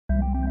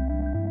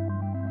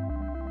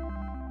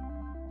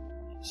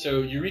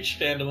So you reach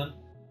Phandelver.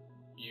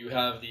 You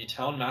have the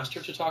town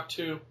master to talk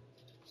to,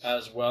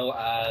 as well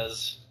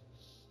as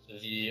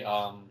the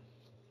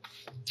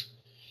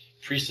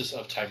priestess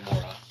of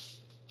Timora.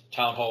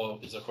 Town hall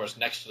is, of course,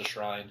 next to the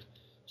shrine,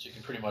 so you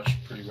can pretty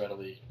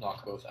readily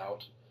knock both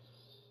out.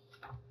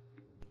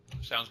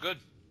 Sounds good.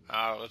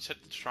 Let's hit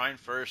the shrine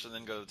first and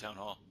then go to the town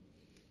hall.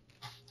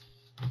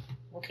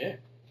 Okay.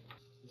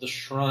 The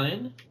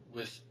shrine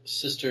with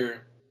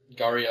Sister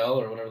Gariel,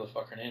 or whatever the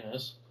fuck her name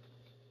is.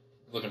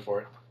 Looking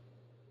for it.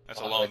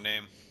 That's a long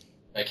name.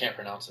 I can't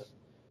pronounce it.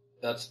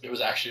 I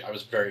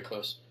was very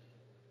close.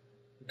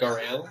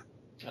 Gariel?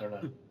 I don't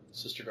know.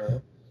 Sister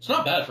Gariel. It's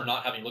not bad for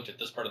not having looked at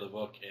this part of the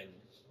book in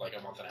like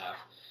a month and a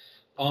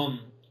half.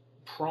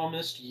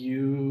 Promised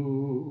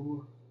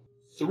you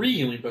 3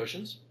 healing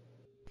potions.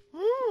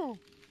 Woo!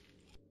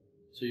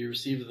 So you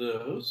receive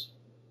those,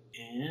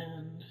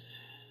 and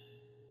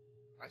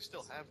I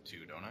still have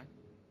 2, don't I?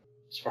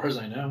 as far as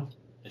I know,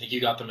 I think you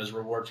got them as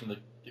reward from the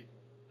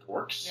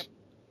orcs. Yep.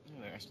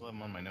 Yeah, I still have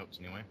them on my notes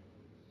anyway.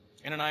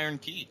 And an iron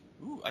key.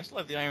 Ooh, I still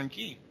have the iron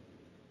key.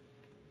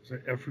 So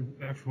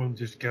everyone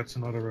just gets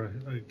a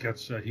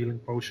healing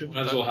potion.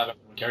 Might as well have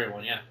everyone carry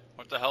one, yeah.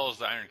 What the hell is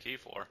the iron key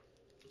for?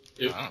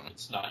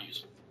 It's not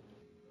useful.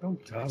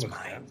 Don't tell us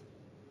that.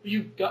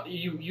 You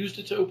used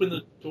it to open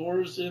the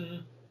doors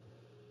in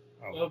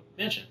the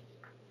mansion.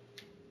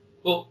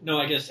 Well, no,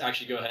 I guess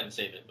actually go ahead and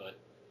save it, but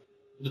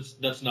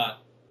that's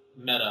not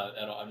meta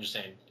at all. I'm just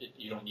saying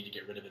you don't need to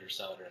get rid of it or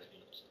sell it or anything.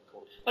 It's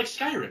cool. Like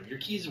Skyrim, your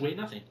keys weigh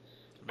nothing.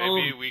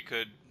 Maybe we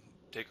could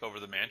take over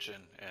the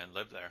mansion and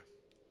live there.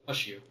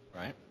 Hush you.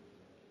 Right.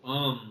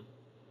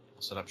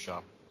 Set up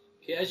shop.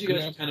 Okay, as you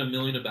guys are kind of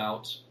milling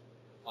about,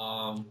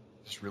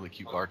 This really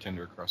cute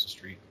bartender across the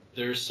street.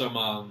 there's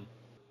some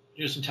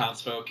some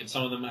townsfolk, and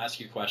some of them ask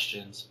you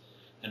questions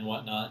and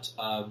whatnot.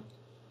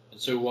 And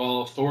so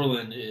while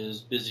Thorlan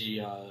is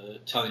busy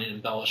telling an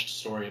embellished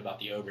story about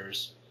the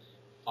ogres,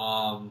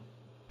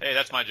 Hey,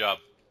 that's my job.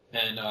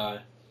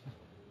 and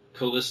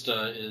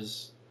Kallista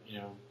is,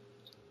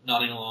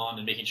 nodding along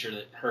and making sure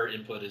that her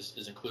input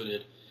is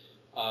included,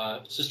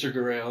 Sister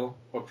Garael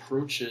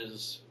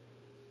approaches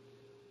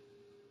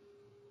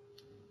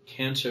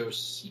Canto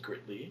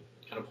secretly,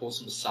 kind of pulls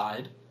him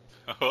aside,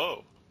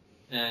 Oh.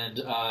 and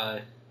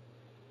I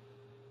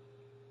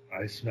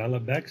smell a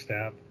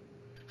backstab.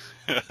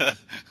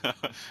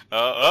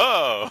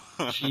 Oh.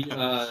 she,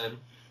 I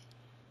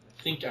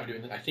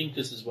think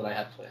this is what I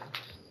had planned.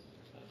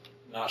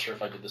 I'm not sure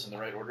if I did this in the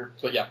right order,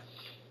 but yeah.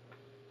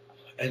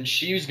 And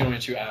she's going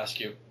to ask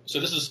you, so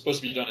this is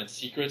supposed to be done in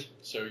secret,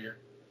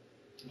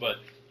 but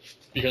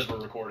because we're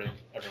recording,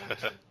 everyone.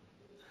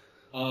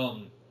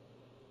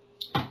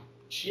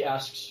 She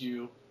asks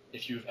you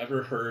if you've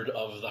ever heard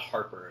of the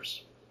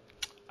Harpers.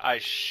 I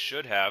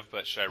should have,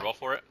 but should I roll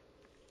for it?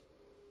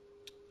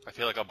 I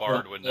feel like a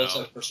bard would know. Let's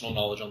have personal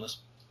knowledge on this.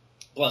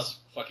 Plus,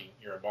 fucking,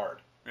 you're a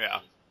bard. Yeah.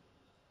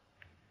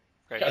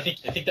 Great. I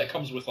think that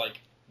comes with like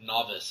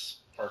novice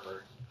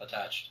Harper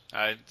attached.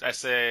 I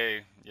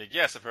say,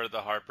 yes, I've heard of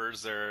the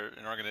Harpers. They're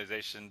an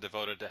organization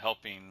devoted to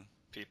helping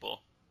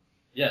people.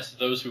 Yes,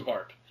 those who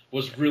harp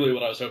was really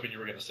what I was hoping you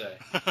were going to say.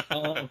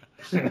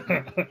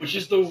 Which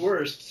is the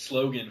worst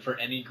slogan for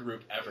any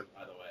group ever,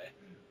 by the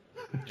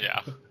way.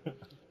 Yeah.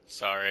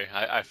 Sorry,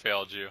 I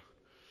failed you.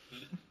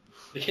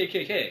 The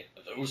KKK,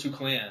 those who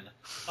clan.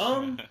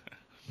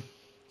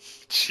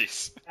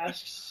 Jeez.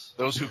 Asks.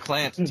 Those who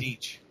clan to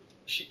teach.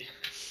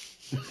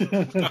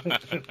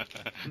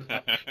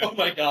 Oh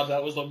my god,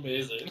 that was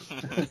amazing.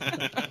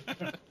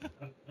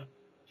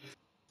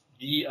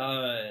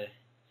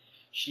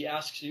 She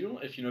asks you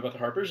if you know about the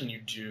Harpers, and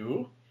you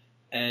do,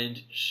 and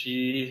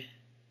she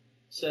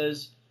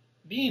says,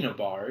 being a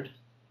bard,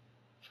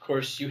 of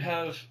course, you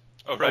have...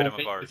 Oh, right, I'm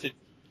a bard.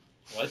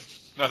 What?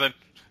 Nothing.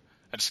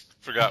 I just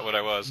forgot what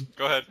I was.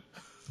 Go ahead.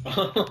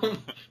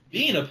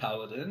 Being a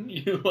paladin,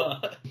 you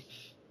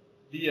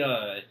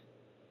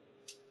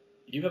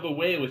have a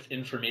way with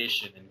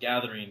information and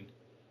gathering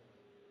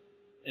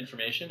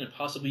information and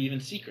possibly even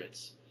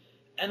secrets.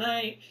 And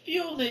I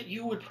feel that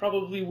you would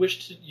probably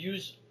wish to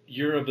use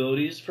your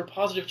abilities for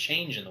positive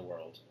change in the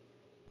world.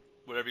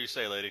 Whatever you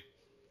say, lady.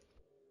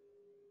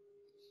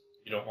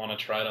 You don't want to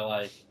try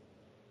to,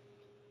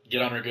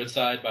 get on her good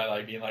side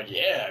by, being like,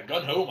 yeah,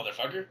 gun ho,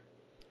 motherfucker?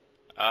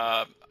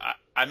 I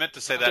meant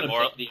to say that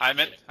more... I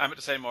meant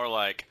to say more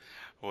like,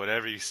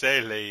 whatever you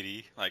say,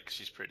 lady. Like,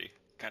 she's pretty,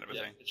 kind of a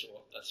thing.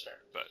 That's fair.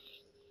 But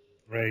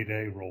Grade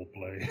A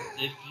roleplay.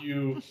 If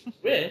you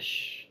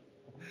wish,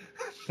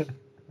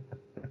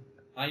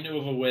 I know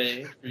of a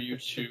way for you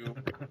to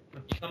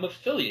become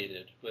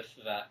affiliated with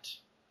that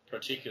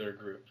particular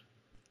group.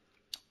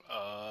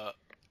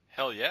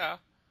 hell yeah.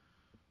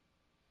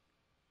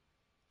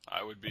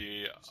 I would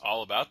be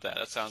all about that.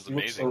 That sounds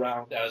amazing. Looks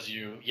around as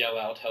you yell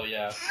out, hell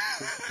yeah.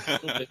 A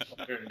little bit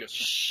longer and goes,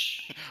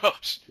 shh. Oh,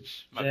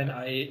 Then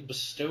I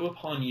bestow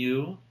upon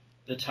you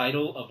the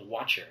title of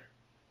Watcher.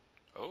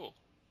 Oh.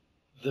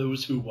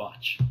 Those who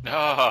watch.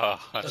 Oh,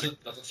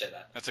 Doesn't say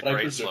that. That's a but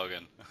great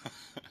slogan.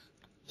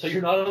 So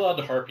you're not allowed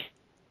to harpy.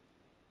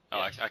 Oh,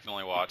 I can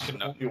only watch. You can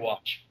No, only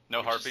watch. no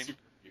which is harping. super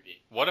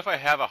creepy. What if I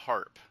have a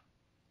harp?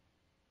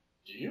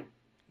 Do you?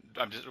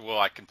 Well,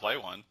 I can play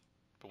one,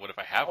 but what if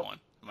I have Oh. one?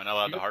 Am I not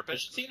allowed You to have harp a it?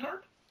 scene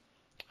harp?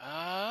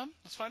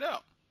 Let's find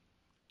out.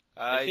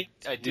 I think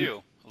I it's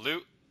do.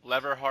 Lute,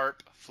 lever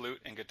harp, flute,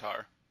 and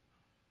guitar.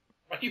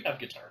 Why do you have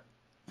guitar?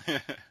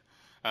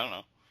 I don't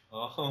know.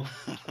 Oh.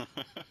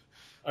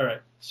 All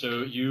right.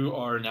 So you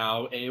are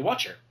now a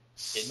watcher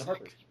in the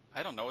harpers.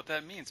 I don't know what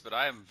that means, but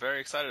I am very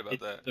excited about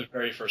It's that. the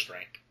very first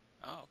rank.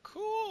 Oh,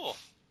 cool.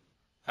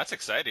 That's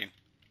exciting.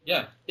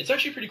 Yeah, it's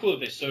actually pretty cool that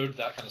they sewed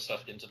that kind of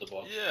stuff into the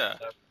book. Yeah.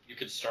 That you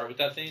could start with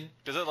that thing.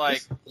 Does it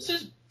like... This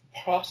is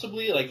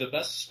possibly like the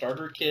best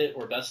starter kit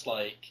or best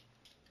like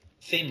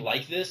thing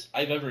like this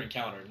I've ever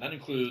encountered, and that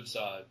includes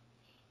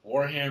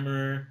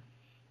Warhammer,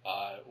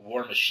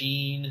 War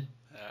Machine.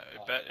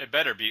 It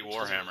better beat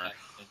Warhammer.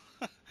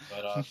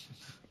 But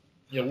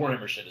yeah,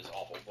 Warhammer shit is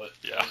awful. But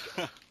Yeah.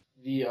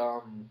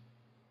 I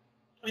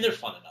mean they're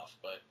fun enough,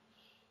 but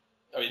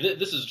I mean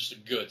this is just a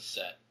good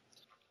set.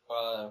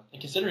 And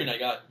considering I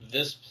got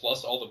this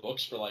plus all the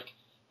books for like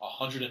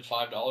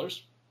 $105,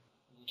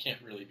 you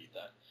can't really beat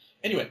that.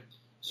 Anyway,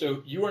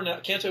 so you are now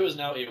Canto is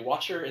now a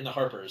watcher in the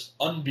Harpers,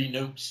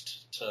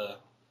 unbeknownst to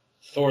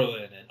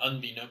Thorlan and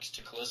unbeknownst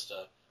to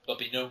Kallista, but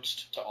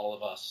beknownst to all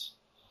of us.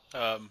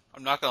 I'm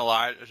not gonna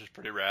lie, this is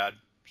pretty rad.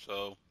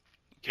 So,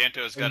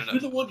 Canto's got Are you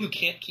the one who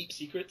can't keep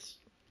secrets?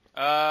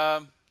 I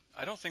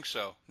don't think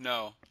so.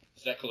 No.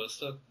 Is that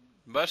Kallista?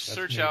 Must That's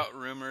search me. out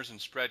rumors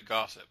and spread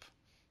gossip.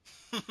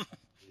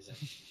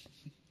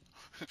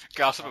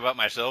 Gossip about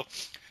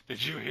myself.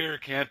 Did you hear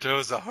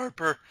Canto's a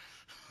harper?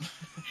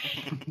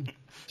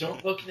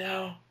 Don't look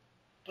now,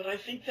 but I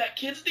think that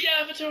kid's the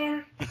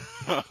Avatar.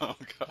 Oh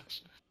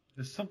gosh.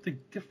 There's something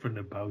different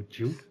about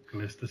you,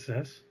 Kallista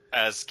says.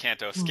 As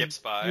Canto skips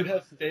by. You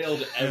have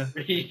failed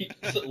every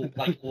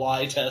like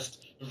lie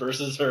test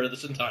versus her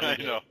this entire I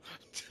game. know.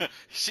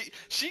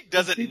 she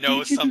doesn't Did know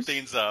you do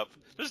something's up.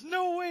 There's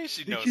no way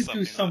she Did knows you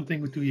something's do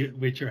something with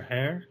your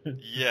hair? up.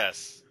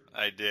 Yes,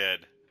 I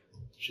did.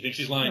 She thinks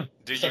she's lying.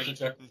 Perception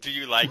check. Do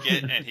you like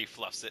it? And he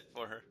fluffs it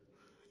for her.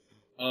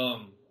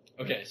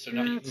 Okay, so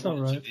now Yeah, you it's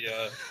move into alright.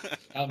 the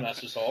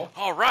Outmaster's Hall.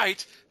 All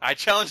right, I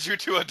challenge you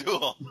to a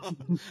duel.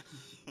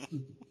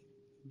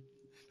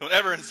 Don't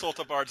ever insult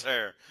a bard's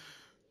hair.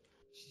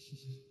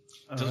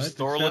 Does Alright,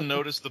 Thorlan except-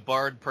 notice the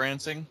bard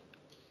prancing?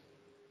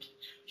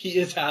 He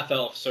is half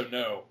elf, so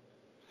no.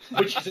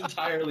 Which is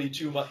entirely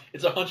too much.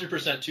 It's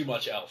 100% too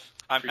much elf.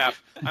 I'm for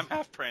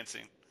half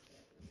prancing.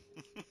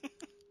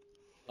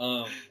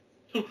 you.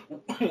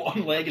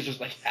 One leg is just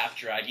like half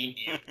dragging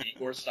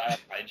Igor style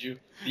behind you.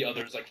 The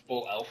other is like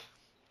full elf.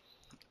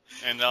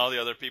 And all the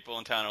other people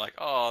in town are like,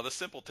 "Oh, the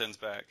simpleton's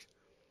back."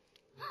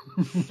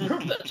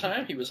 Remember that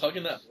time he was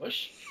hugging that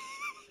bush?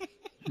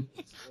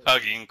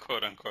 Hugging,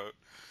 quote unquote.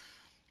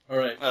 All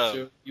right, Oh.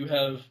 so you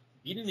have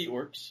beaten the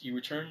orcs. You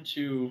return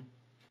to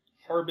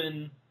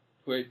Harbin,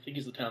 who I think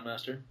is the town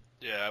master.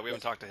 Yeah, we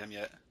haven't talked to him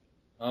yet.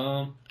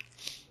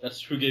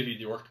 That's who gave you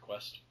the orc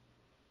quest.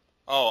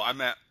 Oh, I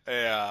meant,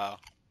 yeah,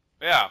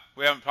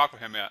 we haven't talked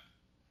with him yet.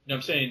 No,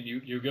 I'm saying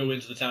you go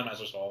into the town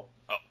master's hall.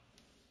 Oh.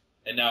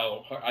 And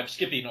now I'm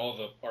skipping all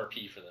the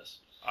RP for this.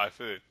 I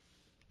see.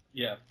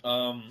 Yeah.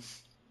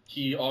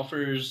 He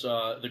offers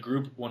the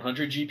group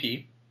 100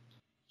 GP.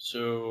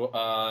 So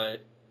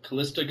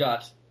Kallista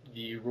got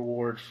the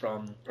reward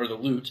or the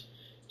loot.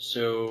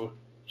 So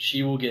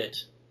she will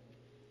get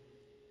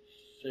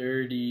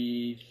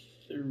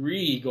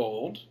 33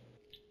 gold.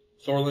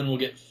 Thorlan will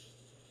get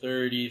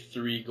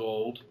 33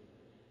 gold.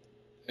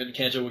 And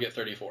Canto will get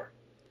 34.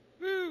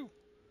 Woo!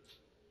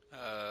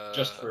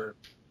 Just for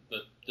the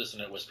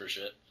dissonant whisper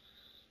shit.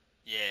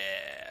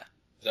 Yeah.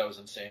 That was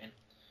insane.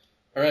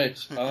 Alright,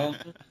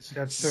 Is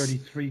that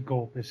 33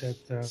 gold? Is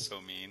that So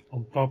mean.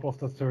 on top of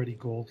the 30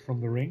 gold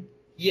from the ring?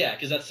 yeah,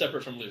 because that's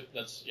separate from loot.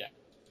 Yeah.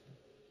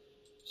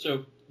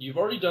 So, you've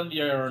already done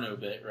the Arno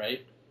bit,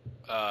 right?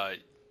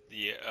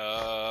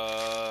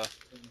 Yeah,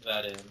 Put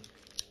that in.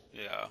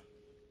 yeah.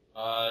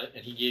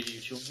 And he gave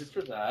you 200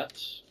 for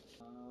that.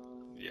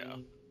 Yeah.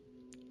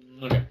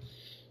 Okay.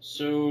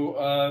 So,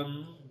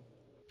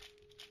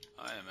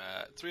 I am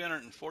at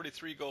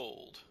 343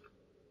 gold.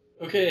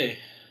 okay.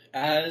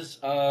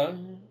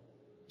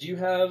 Do you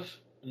have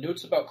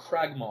notes about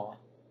Cragmaw?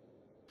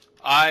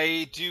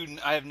 I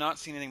have not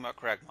seen anything about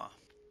Cragmaw.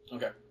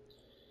 Okay.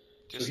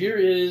 Just So here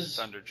is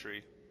Thunder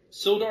Tree.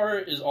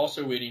 Sildar is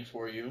also waiting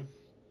for you.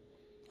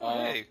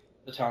 Hey.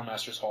 The Town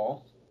Master's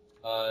Hall.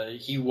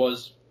 He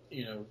was,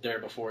 there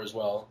before as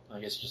well.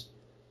 I guess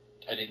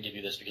I didn't give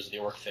you this because of the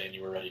orc thing.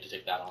 You were ready to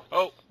take that on.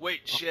 Oh,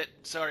 wait, shit.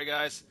 Sorry,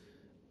 guys.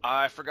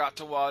 I forgot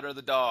to water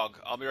the dog.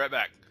 I'll be right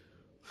back.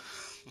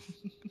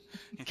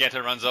 And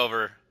Canto runs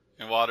over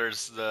and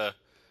waters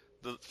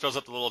fills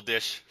up the little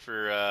dish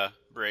for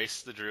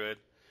Brace, the druid.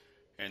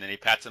 And then he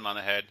pats him on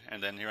the head,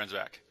 and then he runs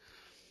back.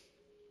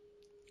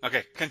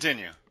 Okay,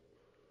 continue.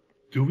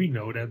 Do we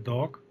know that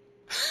dog?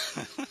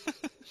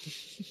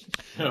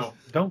 No.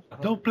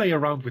 Don't play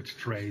around with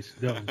strays.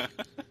 Don't.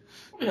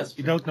 Yes.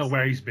 You don't know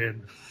where he's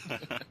been.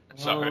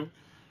 Sorry.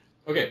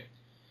 Okay,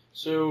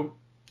 so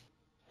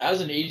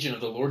as an agent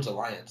of the Lord's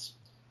Alliance,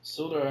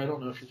 Sildar, I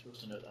don't know if you're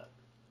supposed to know that.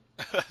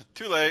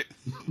 Too late.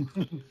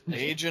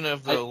 Agent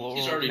of the He's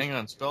Lord. already- Hang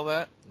on, spell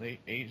that.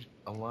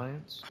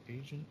 Alliance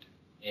agent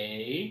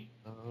A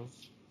of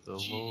the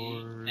G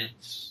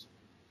Lord's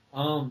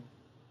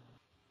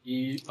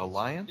His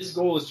Alliance.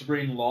 goal is to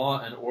bring law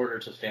and order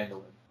to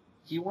Phandelver.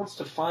 He wants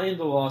to find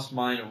the lost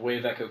mine of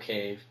Wave Echo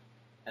Cave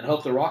and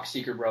help the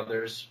Rockseeker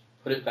brothers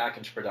put it back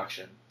into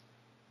production.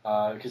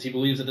 Because he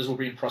believes that this will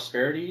bring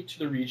prosperity to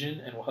the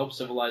region and will help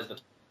civilize the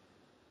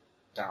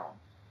town.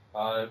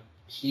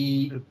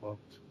 He It won't.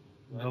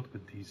 Not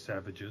with these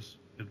savages.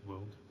 It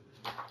won't.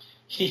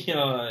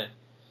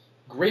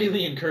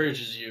 Greatly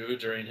encourages you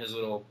during his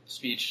little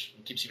speech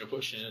and keeps you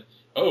pushing it.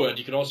 Oh, and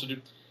you could also do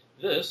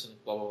this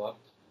and blah blah blah.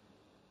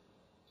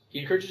 He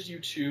encourages you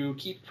to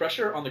keep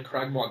pressure on the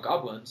Cragmaw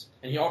goblins,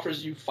 and he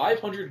offers you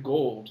 500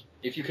 gold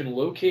if you can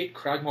locate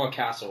Cragmaw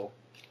Castle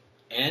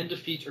and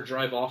defeat or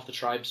drive off the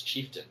tribe's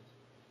chieftain.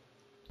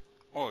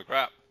 Holy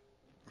crap.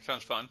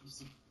 Sounds fun.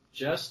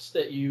 Suggests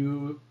that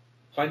you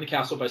find the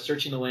castle by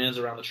searching the lands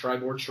around the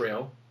Tribord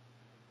Trail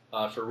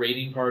for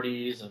raiding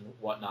parties and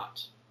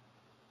whatnot.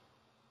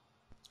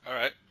 All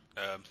right.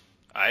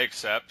 I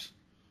accept.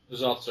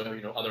 There's also,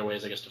 other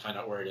ways, I guess, to find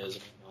out where it is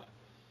and whatnot.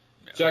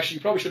 Yeah. So actually,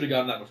 you probably should have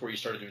gotten that before you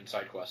started doing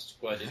side quests,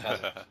 but it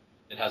hasn't.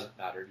 It hasn't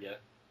mattered yet.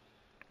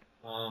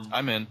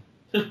 I'm in.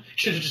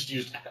 Should have just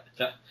used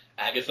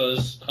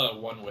Agatha's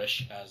one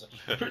wish as.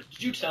 Did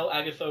you tell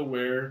Agatha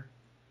what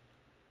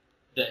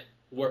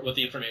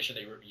the information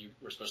that you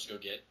were supposed to go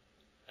get?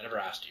 I never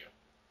asked you.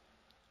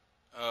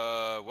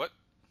 What?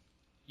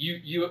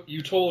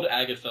 You told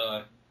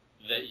Agatha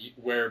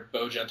where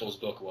Bo Gentle's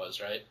book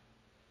was, right?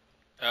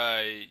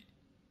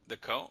 The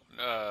cone.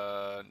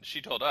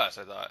 She told us.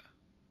 I thought.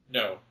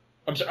 No,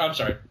 I'm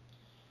sorry.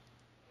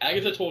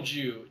 Agatha told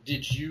you.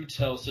 Did you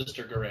tell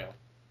Sister Garail?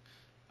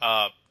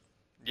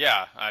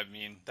 Yeah. I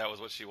mean, that was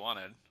what she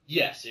wanted.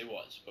 Yes, it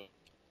was. But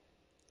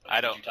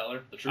I don't. Did you tell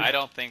her the truth? I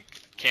don't think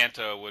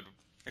Canto would,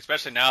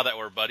 especially now that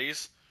we're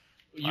buddies.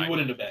 You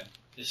wouldn't have been.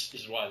 This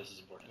is why this is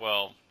important.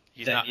 Well,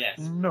 he's Then not. yes.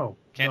 No.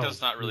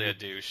 Canto's no. not really a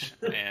douche,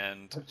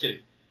 and I'm kidding.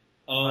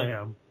 I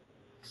am.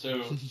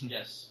 So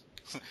yes.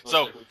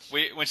 so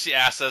when she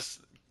asks us,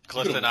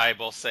 Kallista and I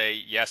both say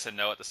yes and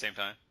no at the same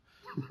time.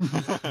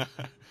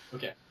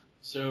 Okay.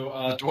 So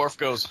The dwarf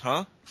goes,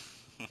 huh?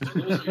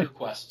 those are your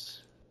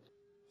quests.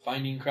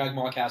 Finding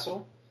Cragmaw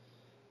Castle.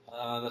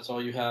 That's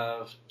all you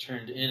have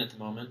turned in at the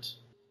moment.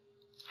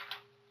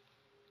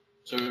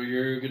 So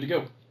you're good to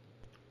go.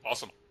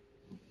 Awesome.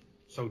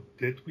 So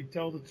did we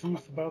tell the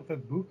truth about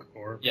that book,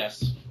 or?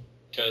 Yes,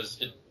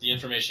 because the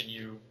information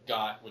you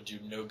got would do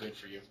no good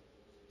for you,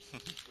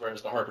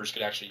 whereas the Harpers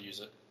could actually use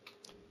it.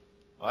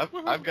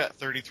 I've got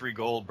 33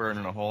 gold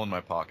burning a hole in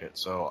my pocket,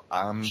 so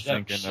I'm Shit.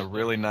 thinking a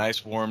really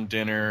nice warm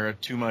dinner,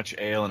 too much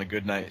ale, and a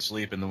good night's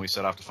sleep, and then we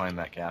set off to find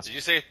that Did castle.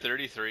 you say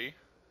 33?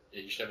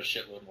 Yeah, you should have a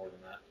shitload more than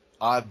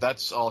that.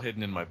 That's all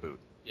hidden in my boot.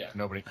 Yeah.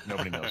 Nobody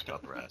knows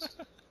about the rest.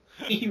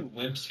 He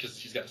limps because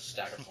he's got a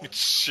stack of coins.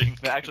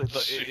 Shink. Actually,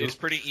 it's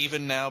pretty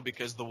even now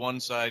because the one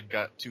side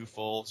got too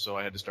full, so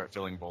I had to start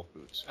filling both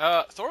boots.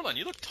 Thorlan,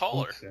 you look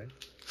taller. Okay.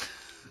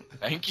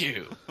 Thank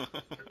you.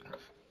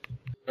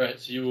 Alright,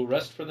 so you will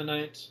rest for the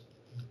night,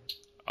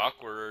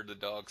 Awkward. The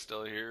dog's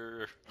still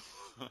here.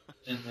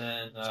 and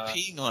then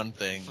Peeing on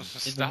things. in the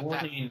Stop that.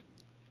 morning,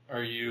 what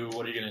are you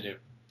going to do?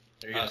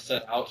 Are you going to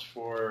set out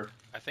for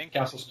I think.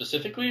 castle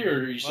specifically,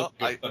 or are you still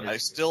Well, I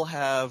still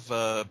have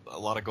a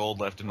lot of gold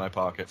left in my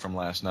pocket from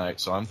last night,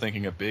 so I'm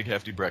thinking a big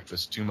hefty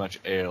breakfast, too much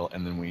ale,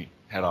 and then we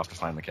head off to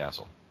find the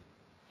castle.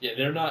 Yeah,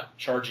 they're not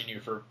charging you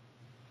for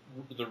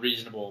the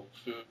reasonable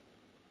food.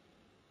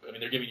 I mean,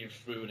 they're giving you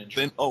food and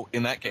Then,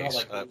 in that They're not case,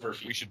 like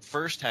overfeed. we should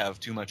first have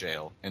too much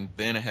ale, and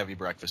then a heavy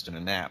breakfast and a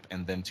nap,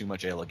 and then too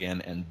much ale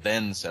again, and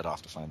then set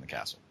off to find the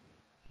castle.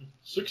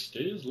 6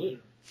 days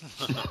later.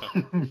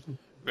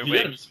 We The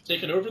enemy's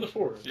taken over the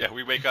fort. Yeah,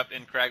 we wake up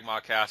in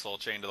Cragmaw Castle,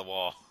 chained to the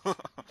wall.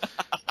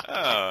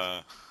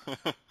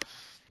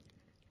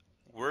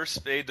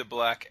 Worst fade to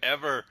black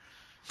ever.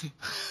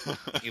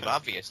 You've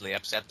obviously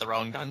upset the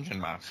wrong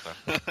dungeon master.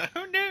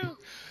 Who knew?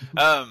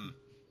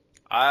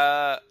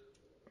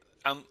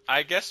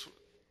 I guess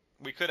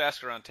we could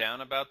ask around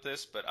town about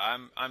this, but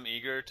I'm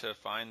eager to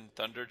find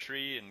Thunder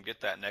Tree and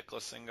get that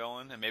necklace thing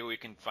going, and maybe we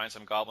can find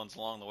some goblins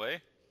along the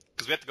way.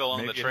 Because we have to go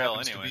along Maybe the trail it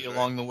happens anyway. to be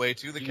along the way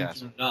to the You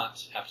castle. do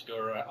not have to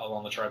go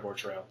along the Tribord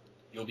Trail.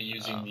 You'll be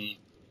using the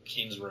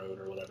King's Road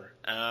or whatever.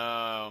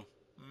 Oh,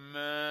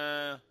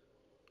 meh.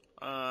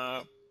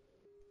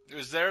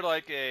 Was there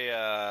like a,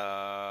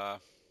 I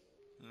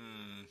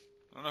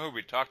don't know who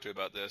we talked to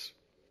about this.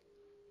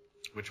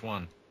 Which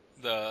one?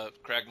 The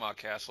Cragmaw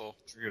Castle.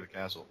 Tree or the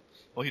castle?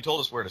 Well, he told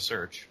us where to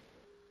search.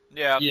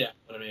 Yeah. Yeah,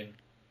 but I mean,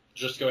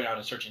 just going out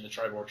and searching the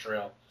Tribord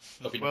Trail.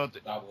 There'll be no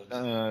goblins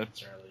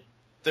necessarily.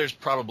 There's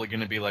probably going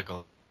to be like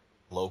a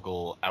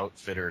local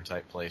outfitter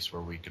type place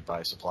where we could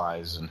buy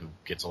supplies and who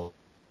gets a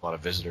lot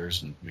of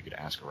visitors and we could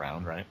ask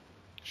around, right?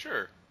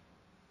 Sure.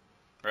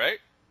 right?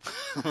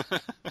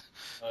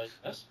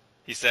 Yes.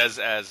 He says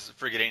as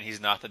forgetting he's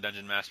not the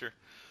dungeon master.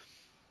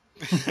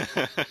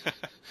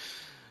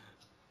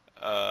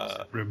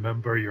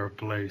 Remember your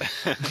place.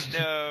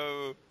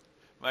 No,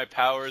 my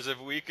powers have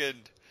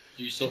weakened.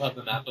 Do you still have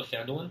the map of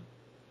Phandelver?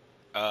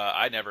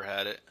 I never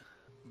had it,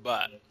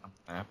 but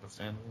A map of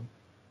Phandelver?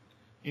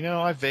 You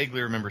know, I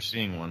vaguely remember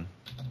seeing one,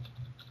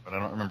 but I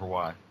don't remember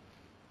why.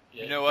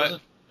 Yeah, You know it what?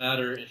 doesn't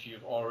matter if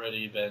you've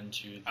already been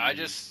to the... I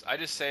just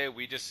say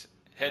we just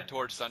head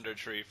towards Thunder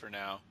Tree for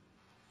now,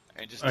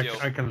 and just I, deal.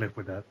 I can live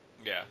with that.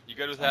 Yeah, you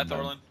good with that,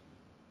 Thorlan?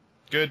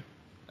 Good.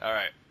 All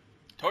right,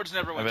 towards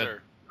Neverwinter,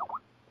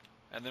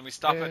 and then we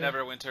stop at Yeah.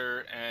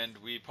 Neverwinter and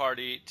we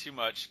party too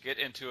much, get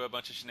into a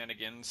bunch of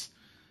shenanigans,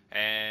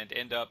 and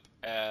end up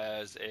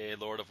as a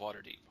Lord of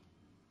Waterdeep.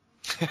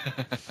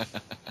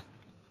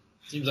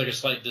 Seems like a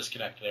slight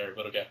disconnect there,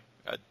 but okay.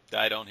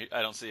 I don't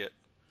see it.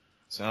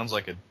 Sounds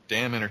like a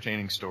damn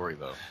entertaining story,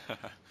 though.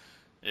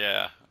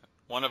 Yeah,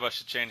 one of us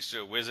should change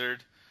to a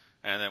wizard,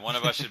 and then one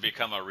of us should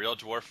become a real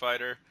dwarf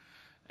fighter,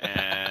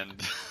 and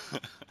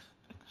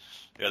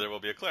the other will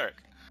be a cleric.